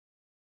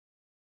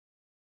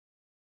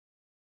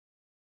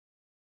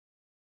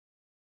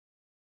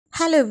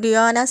Hello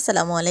everyone,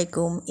 Assalamu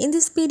alaikum. In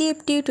this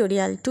PDF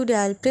tutorial, today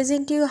I'll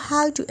present you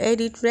how to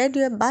edit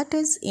radio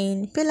buttons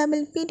in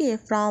fillable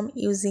PDF from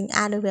using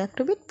Adobe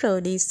Acrobat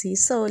Pro DC.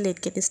 So let's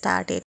get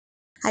started.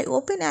 I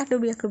open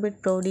Adobe Acrobat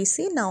Pro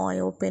DC. Now I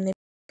open a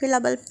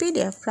fillable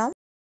PDF from.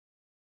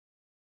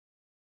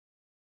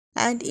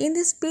 And in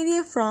this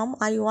PDF from,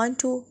 I want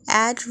to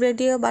add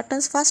radio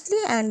buttons firstly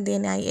and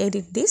then I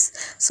edit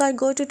this. So I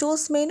go to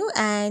Tools menu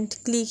and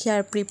click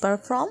here Prepare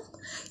From.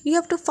 You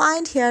have to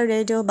find here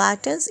radio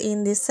buttons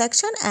in this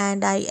section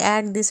and I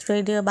add this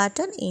radio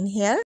button in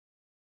here.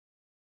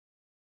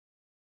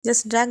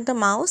 Just drag the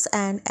mouse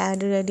and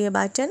add a radio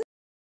button.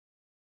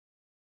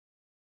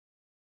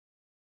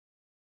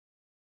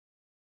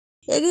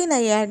 Again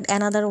I add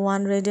another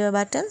one radio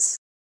buttons.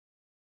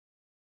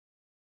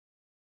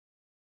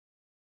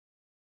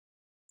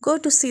 Go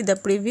to see the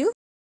preview.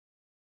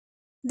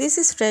 This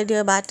is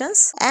radio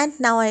buttons and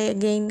now I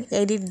again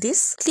edit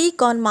this.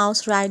 Click on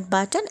mouse right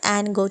button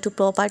and go to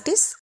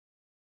properties.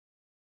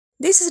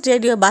 This is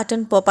radio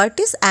button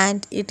properties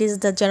and it is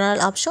the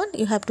general option.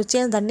 You have to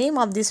change the name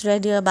of these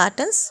radio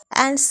buttons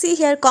and see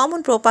here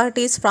common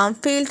properties from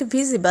field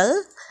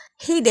visible,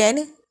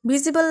 hidden,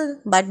 visible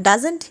but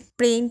doesn't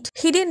print,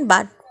 hidden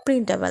but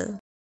printable.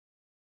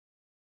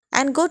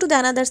 And go to the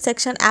another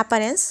section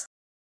appearance.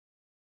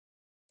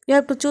 You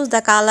have to choose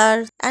the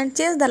color and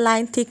change the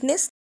line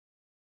thickness.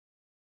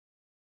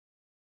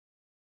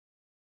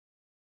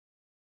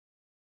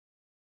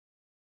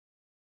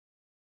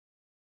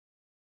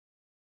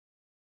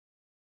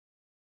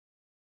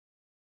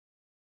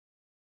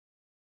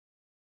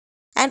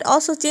 And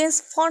also change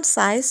font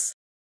size.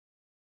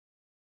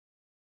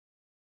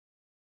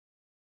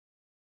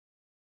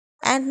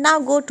 And now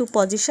go to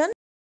position.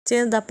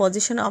 Change the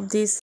position of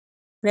these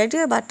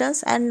radio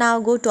buttons and now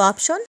go to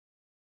option.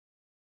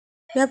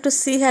 You have to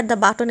see here the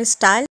button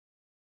style.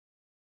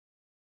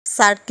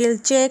 Circle,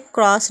 check,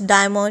 cross,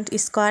 diamond,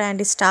 square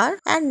and star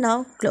and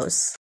now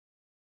close.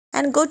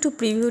 And go to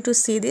preview to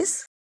see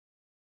this.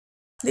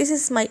 This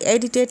is my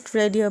edited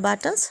radio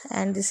buttons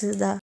and this is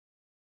the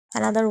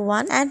another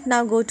one. And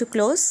now go to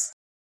close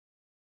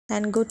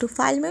and go to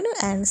file menu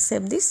and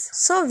save this.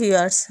 So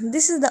viewers,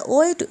 this is the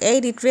way to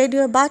edit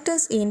radio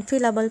buttons in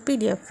fillable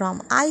PDF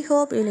from. I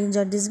hope you'll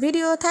enjoy this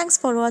video. Thanks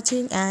for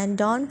watching and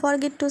don't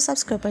forget to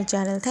subscribe my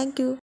channel. Thank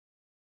you.